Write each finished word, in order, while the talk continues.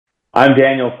I'm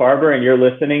Daniel Farber, and you're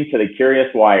listening to The Curious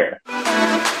Wire.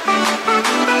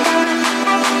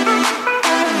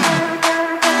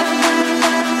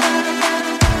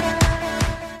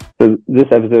 So this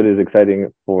episode is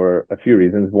exciting for a few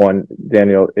reasons. One,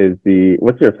 Daniel,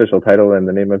 what's your official title and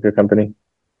the name of your company?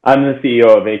 I'm the CEO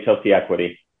of HLC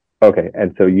Equity. Okay,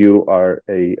 and so you are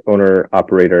a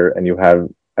owner-operator, and you have,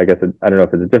 I guess, I don't know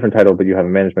if it's a different title, but you have a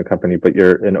management company, but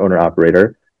you're an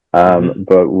owner-operator.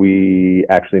 But we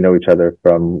actually know each other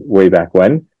from way back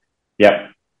when. Yep.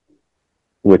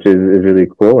 Which is really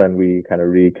cool, and we kind of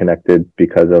reconnected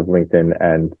because of LinkedIn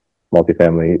and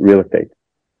multifamily real estate.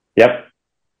 Yep.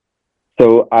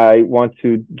 So I want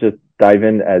to just dive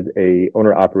in. As a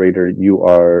owner-operator, you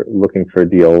are looking for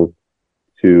deals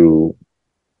to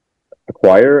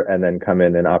acquire and then come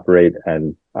in and operate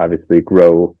and obviously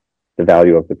grow the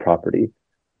value of the property.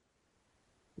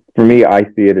 For me, I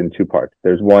see it in two parts.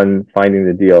 There's one, finding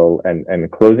the deal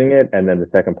and closing it, and then the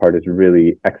second part is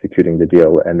really executing the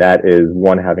deal. And that is,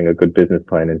 one, having a good business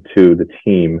plan, and two, the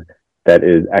team that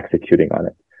is executing on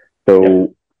it. So yep.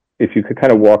 If you could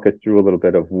kind of walk us through a little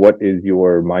bit of what is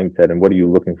your mindset and what are you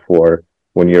looking for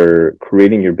when you're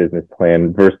creating your business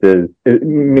plan versus,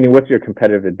 meaning what's your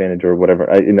competitive advantage or whatever.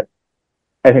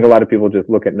 I think a lot of people just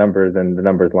look at numbers and the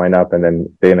numbers line up and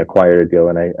then they acquire a deal.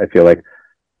 And I feel like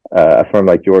a firm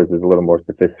like yours is a little more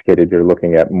sophisticated. You're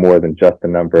looking at more than just the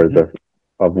numbers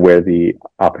of where the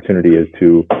opportunity is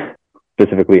to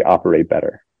specifically operate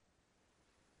better.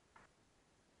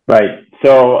 Right.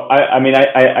 So,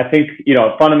 I think,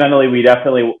 fundamentally, we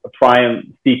definitely try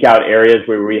and seek out areas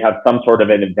where we have some sort of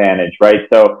an advantage, right?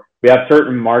 So we have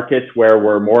certain markets where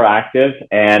we're more active.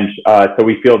 And so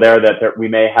we feel there that we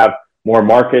may have more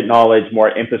market knowledge, more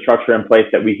infrastructure in place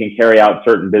that we can carry out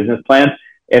certain business plans.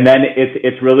 And then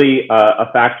it's really a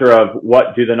factor of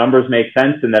what do the numbers make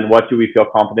sense, and then what do we feel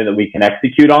confident that we can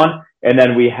execute on. And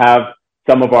then we have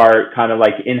some of our kind of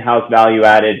like in-house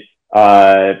value-added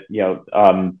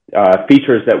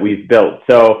features that we've built.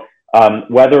 So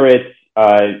whether it's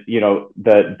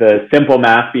the simple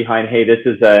math behind, hey, this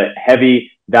is a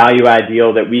heavy value-add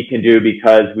deal that we can do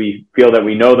because we feel that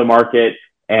we know the market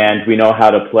and we know how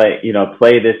to play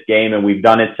this game, and we've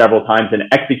done it several times and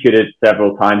executed it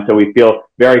several times. So we feel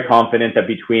very confident that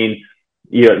between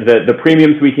the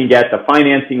premiums we can get, the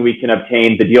financing we can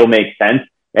obtain, the deal makes sense,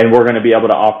 and we're going to be able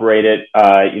to operate it,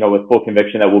 with full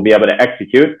conviction that we'll be able to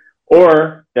execute.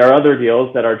 Or there are other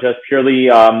deals that are just purely,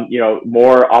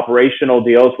 more operational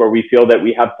deals where we feel that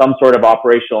we have some sort of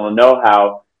operational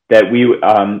know-how that we,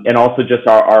 and also just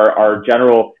our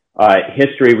general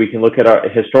history. We can look at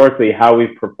historically how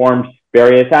we've performed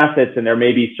various assets, and there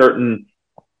may be certain,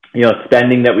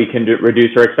 spending that we can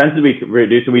reduce or expenses we can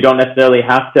reduce. And we don't necessarily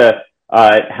have to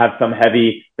have some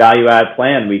heavy value add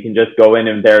plan. We can just go in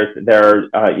and there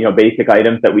are basic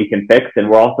items that we can fix. And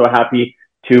we're also happy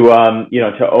to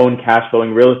own cash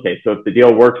flowing real estate. So if the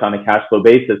deal works on a cash flow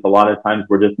basis, a lot of times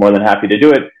we're just more than happy to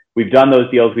do it. We've done those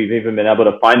deals. We've even been able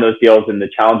to find those deals in the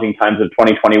challenging times of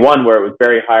 2021, where it was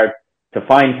very hard to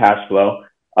find cash flow.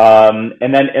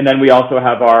 And then we also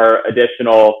have our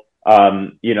additional,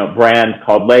 brand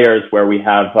called Layers, where we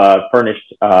have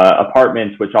furnished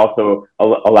apartments, which also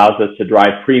allows us to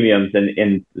drive premiums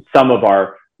in some of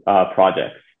our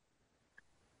projects.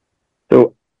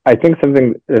 So I think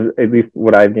something, at least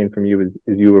what I've gained from you, is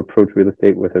you approach real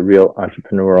estate with a real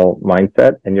entrepreneurial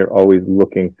mindset, and you're always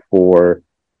looking for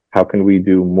how can we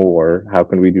do more, how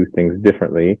can we do things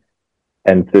differently,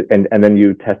 and then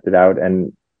you test it out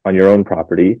and on your own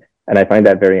property. And I find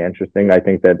that very interesting. I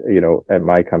think that at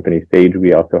my company Sage,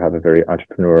 we also have a very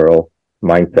entrepreneurial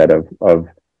mindset of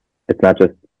it's not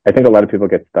just. I think a lot of people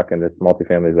get stuck in this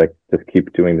multifamily, like just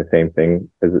keep doing the same thing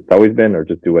as it's always been, or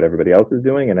just do what everybody else is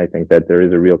doing. And I think that there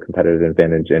is a real competitive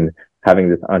advantage in having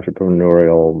this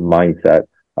entrepreneurial mindset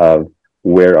of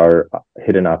where are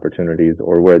hidden opportunities,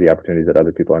 or where are the opportunities that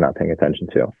other people are not paying attention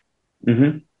to.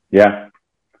 Mm-hmm. Yeah,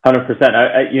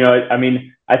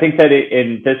 100%. I think that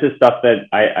this is stuff that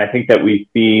I think that we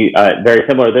see very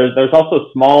similar. There's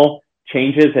also small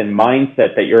changes in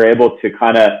mindset that you're able to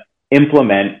kind of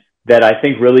implement that I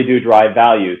think really do drive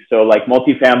value. So like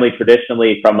multifamily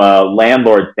traditionally from a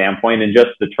landlord standpoint, and just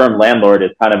the term landlord is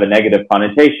kind of a negative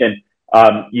connotation.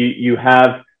 You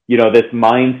have, this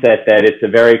mindset that it's a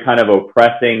very kind of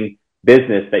oppressing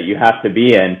business that you have to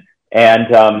be in. And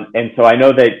so I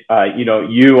know that,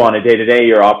 you on a day-to-day,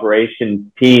 your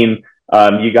operations team,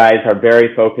 you guys are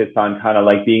very focused on kind of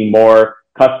like being more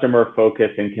customer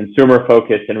focused and consumer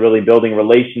focused and really building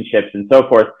relationships and so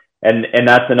forth. And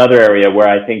that's another area where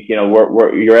I think,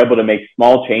 you're able to make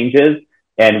small changes,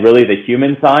 and really the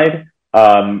human side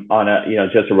on a,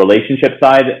 just a relationship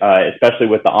side, especially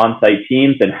with the on-site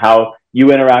teams and how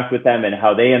you interact with them and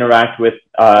how they interact with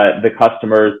the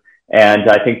customers. And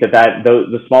I think that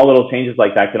the small little changes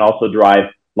like that can also drive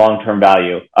long-term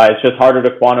value. It's just harder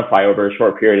to quantify over a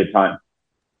short period of time.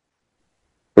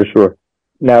 For sure.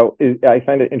 Now, I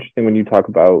find it interesting when you talk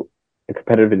about a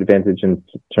competitive advantage in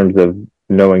terms of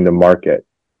knowing the market.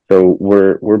 So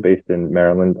we're based in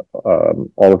Maryland.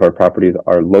 All of our properties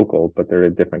are local, but they're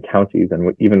in different counties,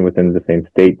 and even within the same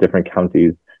state, different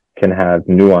counties can have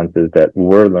nuances that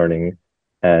we're learning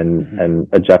and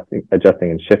adjusting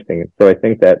and shifting. So I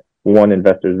think that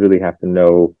investors really have to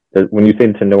know that when you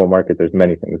say to know a market, there's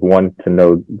many things. One, to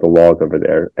know the laws over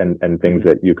there and things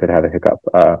that you could have a hiccup.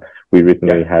 We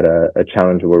recently had a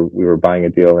challenge where we were buying a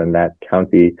deal and that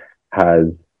county has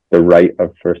the right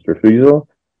of first refusal.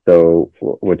 So,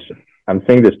 which I'm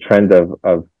seeing this trend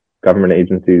of government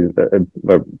agencies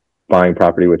buying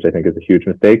property, which I think is a huge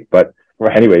mistake. But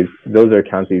anyways, those are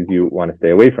counties you want to stay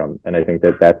away from. And I think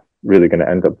that that's really going to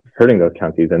end up hurting those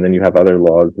counties. And then you have other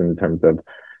laws in terms of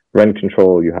rent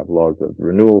control. You have laws of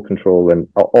renewal control and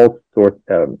all sorts.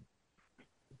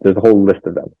 There's a whole list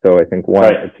of them. So I think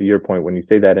to your point, when you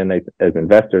say that, and as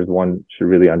investors, one should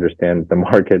really understand the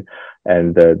market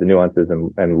and the nuances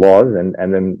and laws,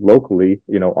 and then locally,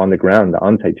 on the ground, the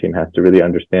on-site team has to really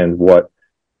understand what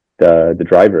the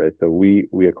driver is. So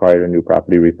we acquired a new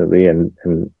property recently and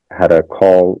had a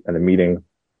call and a meeting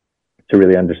to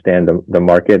really understand the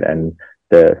market, and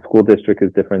the school district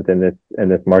is different in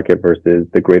this market versus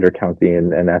the greater county,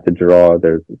 and at the draw,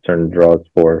 there's certain draws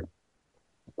for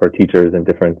teachers and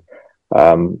different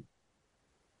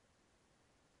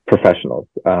professionals,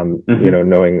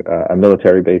 knowing a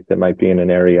military base that might be in an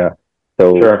area.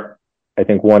 So sure. I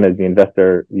think as the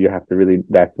investor, you have to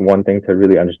that's one thing to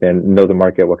really understand, know the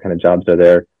market, what kind of jobs are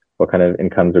there, what kind of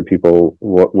incomes are people,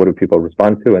 what do people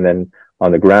respond to? And then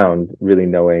on the ground, really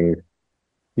knowing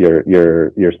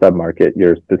your sub-market,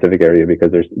 your specific area, because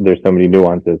there's so many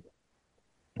nuances.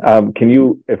 Can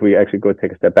you, if we actually go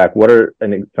take a step back, what are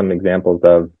some examples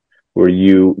of where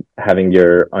you having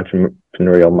your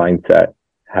entrepreneurial mindset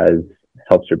has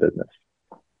helped your business?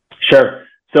 Sure.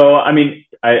 So, I mean,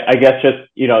 I guess just,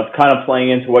 kind of playing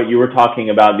into what you were talking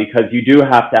about, because you do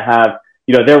have to have,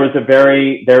 there is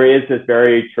this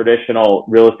very traditional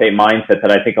real estate mindset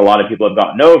that I think a lot of people have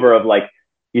gotten over of, like,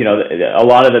 a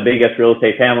lot of the biggest real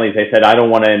estate families, they said, I don't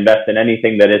want to invest in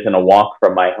anything that isn't a walk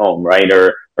from my home, right?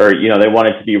 Or they want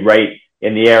it to be right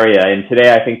in the area. And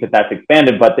today I think that that's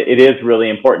expanded, but it is really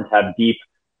important to have deep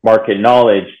market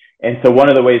knowledge. And so one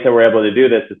of the ways that we're able to do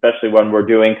this, especially when we're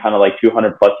doing kind of like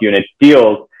 200 plus unit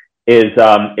deals, is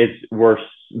we're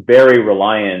very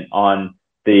reliant on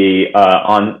the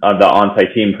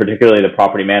on-site team, particularly the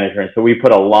property manager. And so we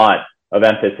put a lot of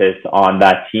emphasis on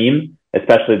that team,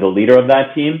 especially the leader of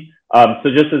that team.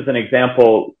 So just as an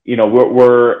example,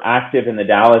 we're active in the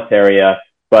Dallas area,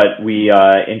 but we,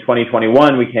 in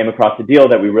 2021, we came across a deal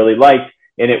that we really liked,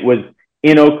 and it was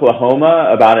in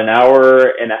Oklahoma, about an hour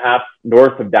and a half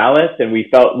north of Dallas. And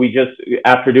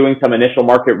after doing some initial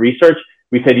market research,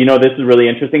 we said, this is really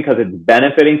interesting because it's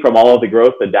benefiting from all of the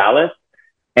growth of Dallas.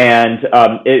 And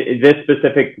this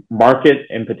specific market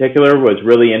in particular was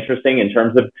really interesting in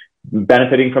terms of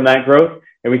benefiting from that growth.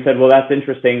 And we said, well, that's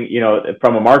interesting,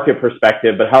 from a market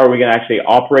perspective, but how are we going to actually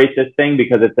operate this thing?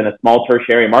 Because it's in a small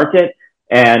tertiary market.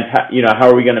 And, how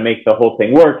are we going to make the whole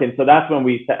thing work? And so that's when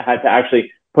we had to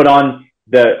actually put on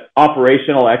the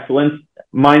operational excellence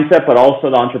mindset, but also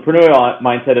the entrepreneurial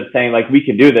mindset of saying, like, we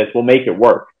can do this, we'll make it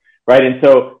work. Right. And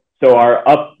so some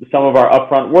of our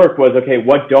upfront work was, okay,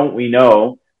 what don't we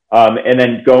know? And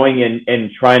then going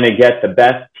and trying to get the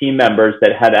best team members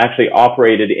that had actually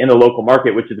operated in a local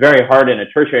market, which is very hard in a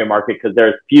tertiary market because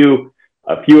there's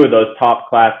a few of those top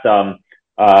class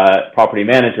property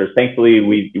managers. Thankfully,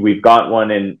 we've got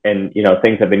one, and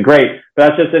things have been great. But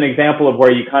that's just an example of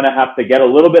where you kind of have to get a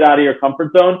little bit out of your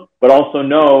comfort zone, but also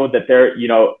know that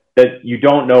that you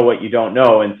don't know what you don't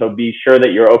know, and so be sure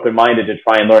that you're open-minded to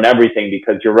try and learn everything,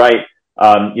 because you're right.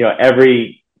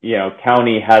 Every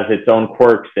county has its own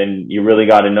quirks, and you really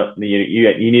got to know.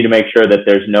 You need to make sure that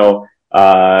there's no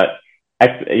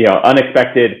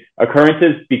unexpected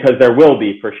occurrences, because there will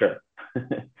be for sure.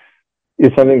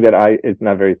 It's something that it's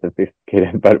not very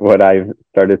sophisticated, but what I've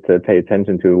started to pay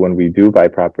attention to when we do buy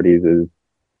properties is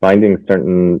finding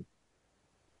certain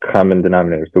common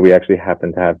denominators. So we actually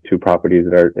happen to have two properties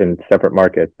that are in separate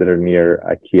markets that are near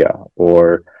IKEA,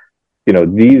 or,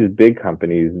 these big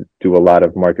companies do a lot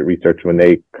of market research when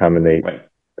they come and they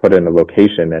put in a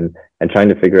location, and trying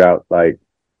to figure out, like,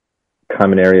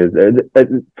 common areas.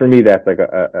 For me, that's like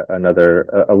another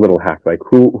little hack. Like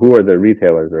who are the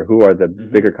retailers, or who are the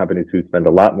bigger companies who spend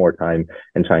a lot more time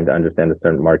in trying to understand a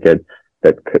certain market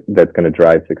that's going to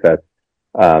drive success.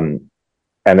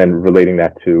 And then relating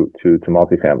that to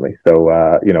multifamily. So,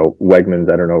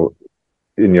 Wegmans, I don't know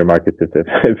in your markets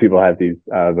if people have these,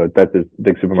 but that's this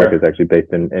big supermarket is actually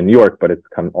based in New York, but it's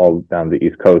come all down the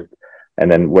East Coast,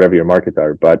 and then whatever your markets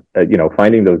are. But,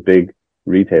 finding those big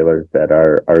retailers that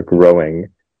are growing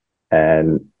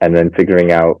and then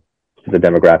figuring out the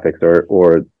demographics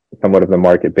or somewhat of the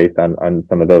market based on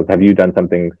some of those. Have you done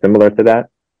something similar to that?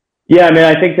 Yeah, I mean,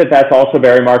 I think that's also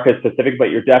very market specific, but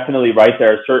you're definitely right.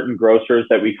 There are certain grocers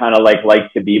that we kind of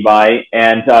like to be by.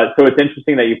 And so it's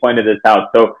interesting that you pointed this out.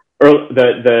 So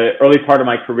the early part of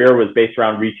my career was based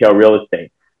around retail real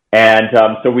estate. And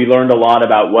so we learned a lot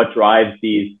about what drives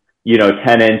these,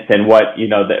 tenants and what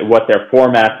their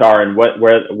formats are and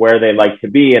where they like to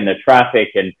be and the traffic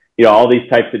and, all these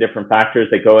types of different factors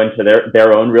that go into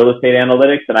their own real estate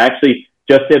analytics. And I actually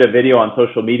just did a video on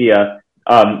social media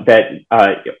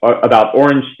about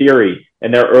Orange Theory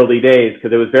in their early days,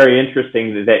 because it was very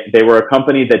interesting that they were a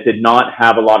company that did not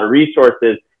have a lot of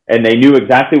resources, and they knew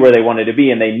exactly where they wanted to be,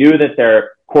 and they knew that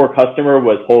their core customer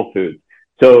was Whole Foods.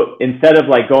 So instead of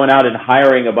like going out and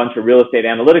hiring a bunch of real estate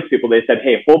analytics people, they said,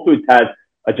 hey, Whole Foods has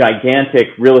a gigantic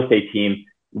real estate team.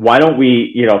 Why don't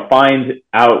we, find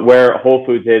out where Whole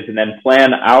Foods is and then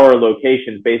plan our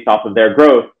locations based off of their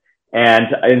growth? And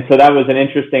so that was an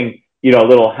interesting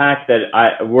little hack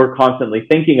that we're constantly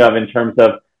thinking of in terms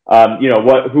of,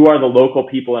 who are the local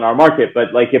people in our market.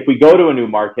 But like, if we go to a new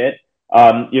market,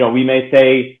 we may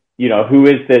say, who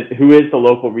is the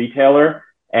local retailer?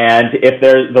 And if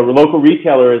the local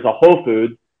retailer is a Whole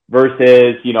Foods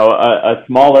versus, a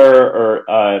smaller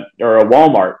or a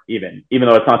Walmart, even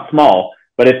though it's not small,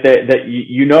 but if that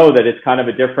it's kind of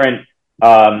a different,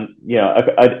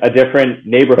 a different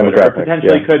neighborhood, or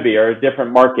potentially could be, or a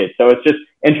different market. So it's just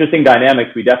interesting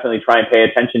dynamics we definitely try and pay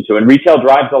attention to. And retail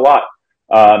drives a lot.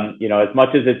 As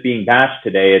much as it's being bashed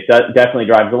today, it definitely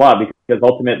drives a lot, because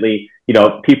ultimately,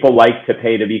 people like to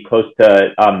pay to be close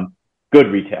to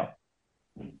good retail.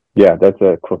 Yeah, that's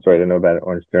a cool story to know about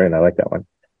Orange Theory, and I like that one.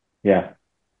 Yeah.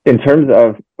 In terms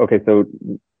of, so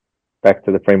back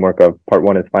to the framework of part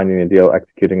one is finding a deal,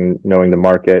 executing, knowing the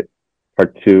market.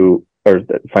 Part two, or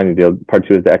finding the deal. Part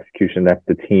two is the execution. That's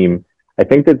the team. I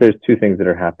think that there's two things that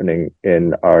are happening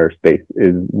in our space.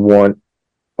 Is one,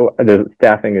 the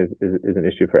staffing is an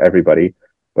issue for everybody,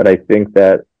 but I think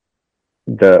that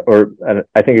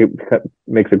I think it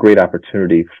makes a great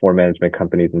opportunity for management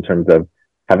companies in terms of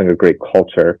having a great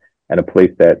culture and a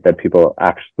place that people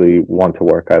actually want to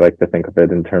work. I like to think of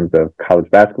it in terms of college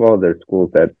basketball. There's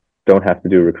schools that don't have to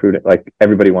do recruiting. Like,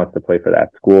 everybody wants to play for that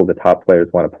school. The top players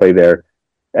want to play there,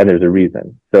 and there's a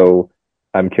reason. So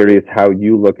I'm curious how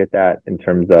you look at that in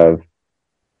terms of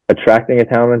attracting a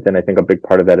talent. And I think a big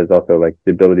part of that is also like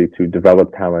the ability to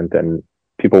develop talent, and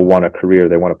people want a career.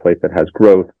 They want a place that has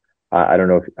growth. I don't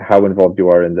know how involved you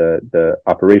are in the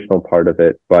operational part of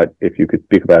it, but if you could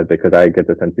speak about it, because I get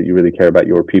the sense that you really care about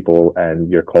your people, and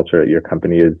your culture at your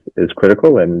company is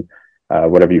critical, and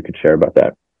whatever you could share about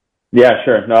that. Yeah,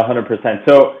 sure. No, 100%.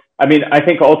 So, I mean, I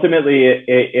think ultimately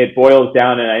it boils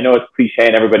down, and I know it's cliche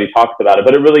and everybody talks about it,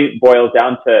 but it really boils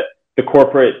down to the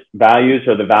corporate values,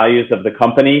 or the values of the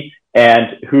company,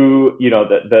 and who,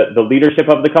 the leadership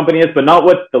of the company is, but not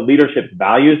what the leadership's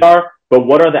values are, but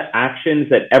what are the actions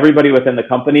that everybody within the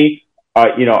company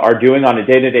are doing on a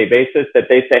day-to-day basis, that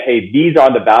they say, hey, these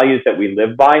are the values that we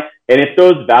live by. And if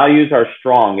those values are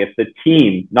strong, if the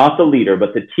team, not the leader,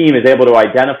 but the team is able to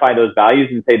identify those values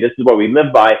and say, this is what we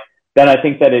live by, then I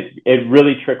think that it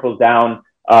really trickles down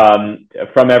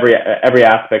from every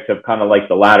aspect of kind of like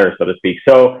the ladder, so to speak.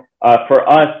 So for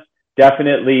us,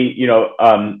 definitely,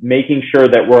 making sure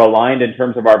that we're aligned in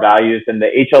terms of our values, and the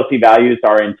HLC values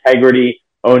are integrity,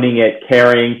 owning it,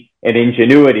 caring, and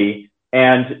ingenuity.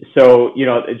 And so,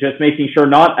 just making sure,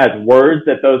 not as words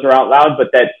that those are out loud, but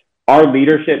that our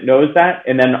leadership knows that,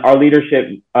 and then our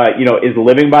leadership, is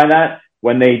living by that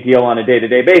when they deal on a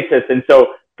day-to-day basis. And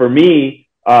so for me,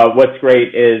 what's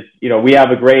great is, we have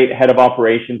a great head of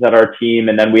operations at our team,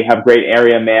 and then we have great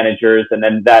area managers, and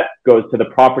then that goes to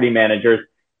the property managers.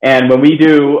 And when we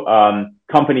do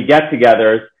company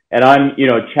get-togethers, and I'm,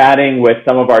 chatting with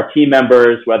some of our team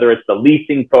members, whether it's the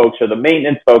leasing folks or the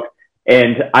maintenance folks,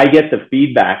 and I get the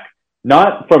feedback,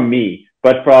 not from me,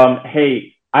 but from,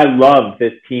 hey, I love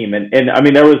this team. And I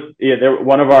mean, there was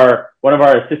one of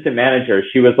our assistant managers.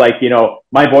 She was like,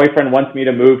 my boyfriend wants me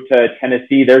to move to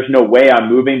Tennessee. There's no way I'm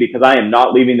moving, because I am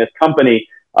not leaving this company.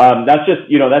 that's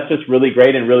just really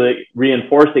great and really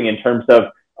reinforcing in terms of,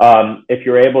 if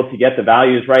you're able to get the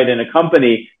values right in a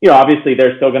company, obviously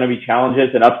there's still going to be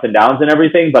challenges and ups and downs and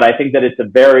everything, but I think that it's a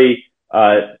very,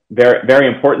 very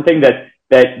important thing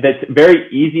that's very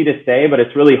easy to say, but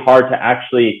it's really hard to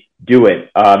actually do it.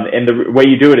 And the way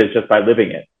you do it is just by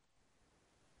living it.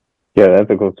 Yeah, that's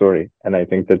a cool story. And I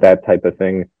think that type of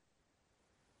thing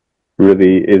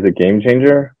really is a game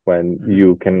changer when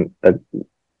you can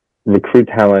recruit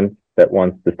talent that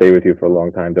wants to stay with you for a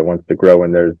long time, that wants to grow,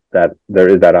 and there is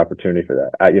that opportunity for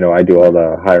that. I do all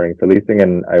the hiring for leasing,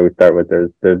 and I always start with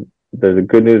there's a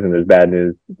good news and there's bad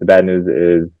news. The bad news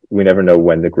is we never know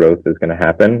when the growth is going to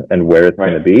happen and where it's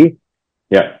going to be.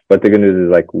 Yeah. But the good news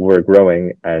is we're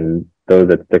growing, and those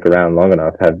that stick around long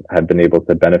enough have been able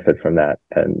to benefit from that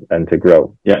and to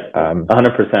grow. Yeah.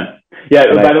 100%. Yeah.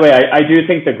 By the way, I do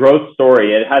think the growth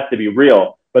story, it has to be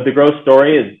real, but the growth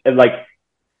story is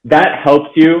that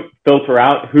helps you filter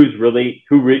out who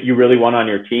you really want on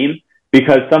your team,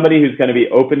 because somebody who's going to be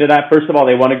open to that, first of all,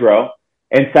 they want to grow.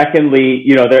 And secondly,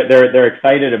 they're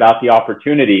excited about the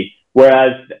opportunity.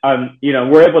 Whereas,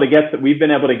 we've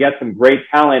been able to get some great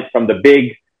talent from the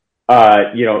big,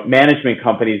 management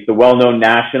companies, the well-known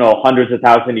national hundreds of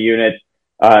thousands of units,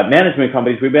 management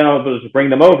companies. We've been able to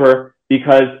bring them over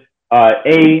because,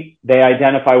 A, they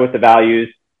identify with the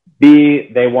values, B,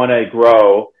 they want to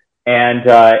grow. And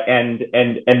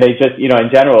they just, in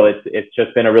general, it's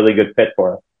just been a really good fit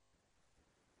for us.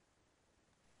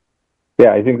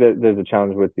 Yeah, I think that there's a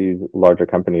challenge with these larger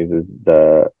companies is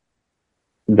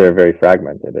they're very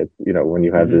fragmented. It's, when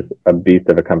you have a beast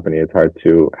of a company, it's hard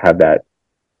to have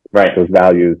those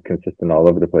values consistent all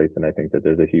over the place. And I think that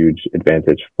there's a huge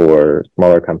advantage for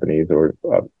smaller companies or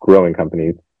growing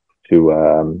companies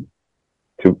to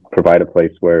provide a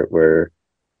place where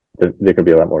there can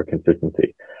be a lot more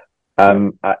consistency.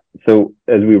 So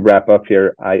as we wrap up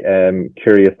here, I am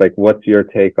curious, what's your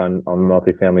take on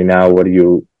multifamily now? What are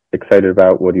you excited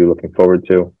about? What are you looking forward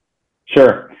to?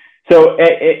 Sure. So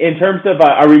in terms of,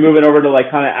 are we moving over to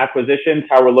kind of acquisitions,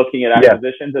 how we're looking at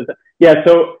acquisitions? Yeah.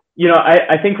 So,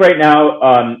 I think right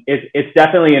now, it's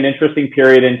definitely an interesting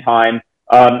period in time.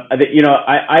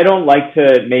 I don't like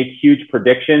to make huge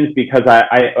predictions because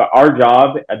our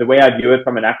job, the way I view it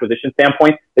from an acquisition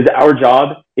standpoint, is our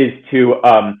job is to,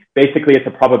 basically it's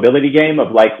a probability game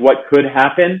of what could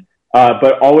happen,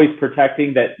 but always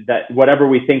protecting that whatever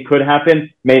we think could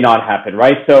happen may not happen,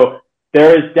 right? So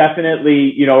there is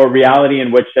definitely, a reality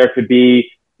in which there could be,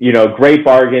 great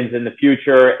bargains in the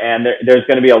future, and there's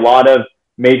going to be a lot of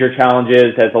major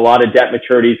challenges as a lot of debt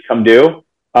maturities come due.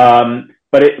 So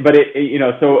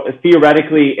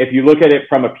theoretically, if you look at it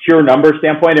from a pure number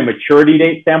standpoint, a maturity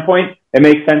date standpoint, it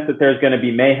makes sense that there's going to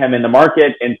be mayhem in the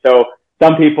market. And so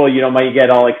some people, might get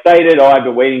all excited. Oh, I've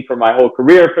been waiting for my whole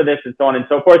career for this, and so on and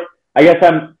so forth. I guess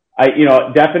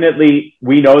definitely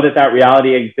we know that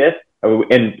reality exists.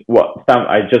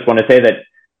 I just want to say that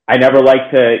I never like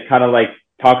to kind of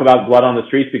talk about blood on the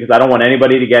streets because I don't want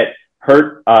anybody to get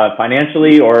hurt,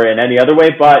 financially or in any other way.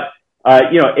 But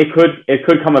it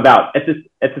could come about. At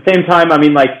the same time, I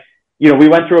mean, we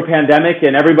went through a pandemic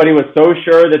and everybody was so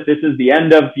sure that this is the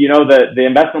end of, the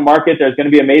investment market. There's going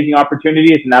to be amazing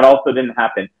opportunities, and that also didn't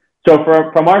happen. So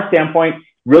from our standpoint,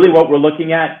 really what we're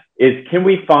looking at is, can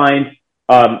we find,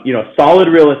 solid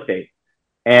real estate,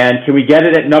 and can we get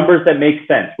it at numbers that make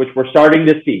sense, which we're starting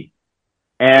to see?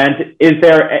 And is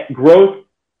there a growth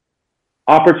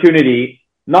opportunity,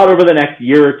 not over the next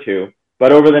year or two,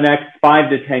 but over the next 5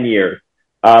 to 10 years?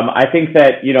 I think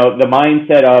that, the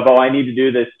mindset of, I need to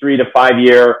do this 3 to 5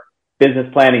 year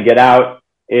business plan and get out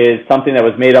is something that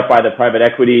was made up by the private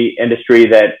equity industry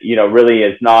that, really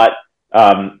is not,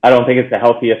 I don't think it's the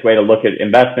healthiest way to look at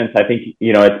investments. I think,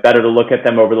 it's better to look at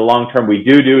them over the long term. We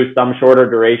do some shorter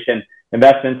duration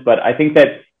investments, but I think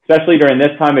that especially during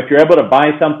this time, if you're able to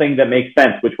buy something that makes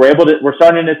sense, which we're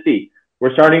starting to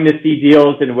see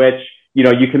deals in which,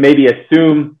 you can maybe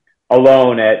assume a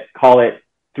loan at, call it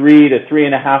 3 to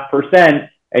 3.5%,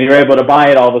 and you're able to buy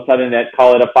it all of a sudden at,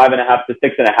 call it a 5.5 to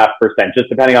 6.5%, just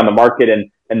depending on the market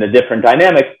and the different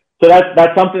dynamics. So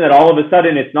that's something that all of a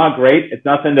sudden, it's not great. It's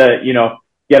nothing to,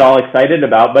 get all excited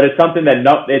about, but it's something that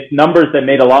it's numbers that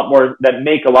make a lot more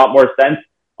sense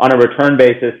on a return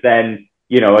basis than,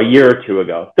 a year or two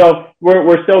ago. So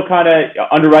we're still kind of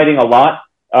underwriting a lot,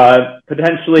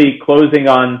 potentially closing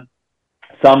on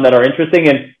some that are interesting.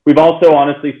 And we've also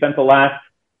honestly spent the last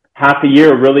half a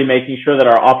year really making sure that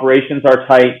our operations are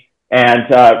tight and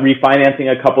refinancing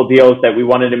a couple deals that we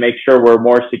wanted to make sure were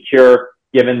more secure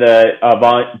given the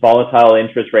volatile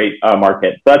interest rate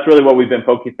market. So that's really what we've been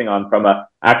focusing on from a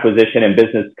acquisition and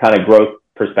business kind of growth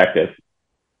perspective.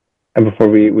 And before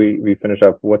we finish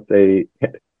up, if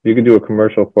you could do a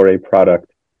commercial for a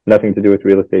product, nothing to do with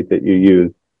real estate that you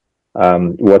use,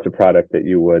 what's a product that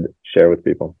you would share with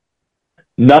people?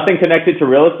 Nothing connected to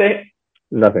real estate?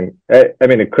 Nothing. I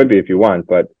mean, it could be if you want,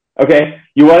 but. Okay.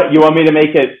 You want me to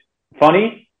make it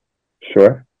funny?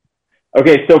 Sure.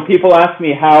 Okay. So people ask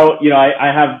me how,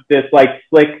 I have this like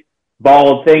slick,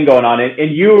 bald thing going on.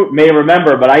 And you may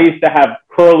remember, but I used to have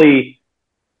curly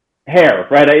hair,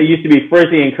 right? It used to be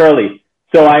frizzy and curly.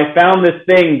 So I found this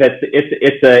thing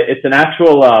it's an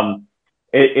actual,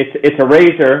 it's a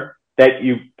razor that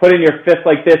you put in your fist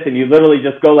like this, and you literally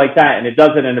just go like that, and it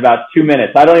does it in about 2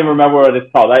 minutes. I don't even remember what it's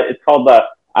called. It's called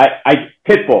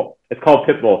Pitbull. It's called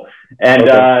Pitbull. And,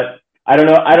 okay. I don't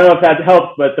know if that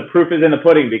helps, but the proof is in the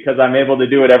pudding because I'm able to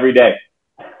do it every day.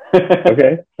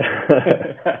 Okay.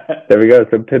 There we go.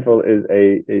 So Pitbull is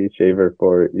a shaver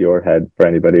for your head for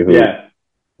anybody who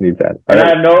needs that. And right. I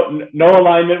have no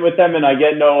alignment with them, and I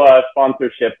get no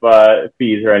sponsorship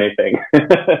fees or anything.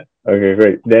 Okay,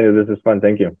 great. Daniel, this is fun.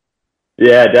 Thank you.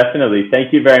 Yeah, definitely.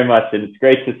 Thank you very much. And it's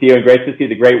great to see you and great to see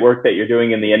the great work that you're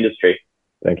doing in the industry.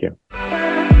 Thank you.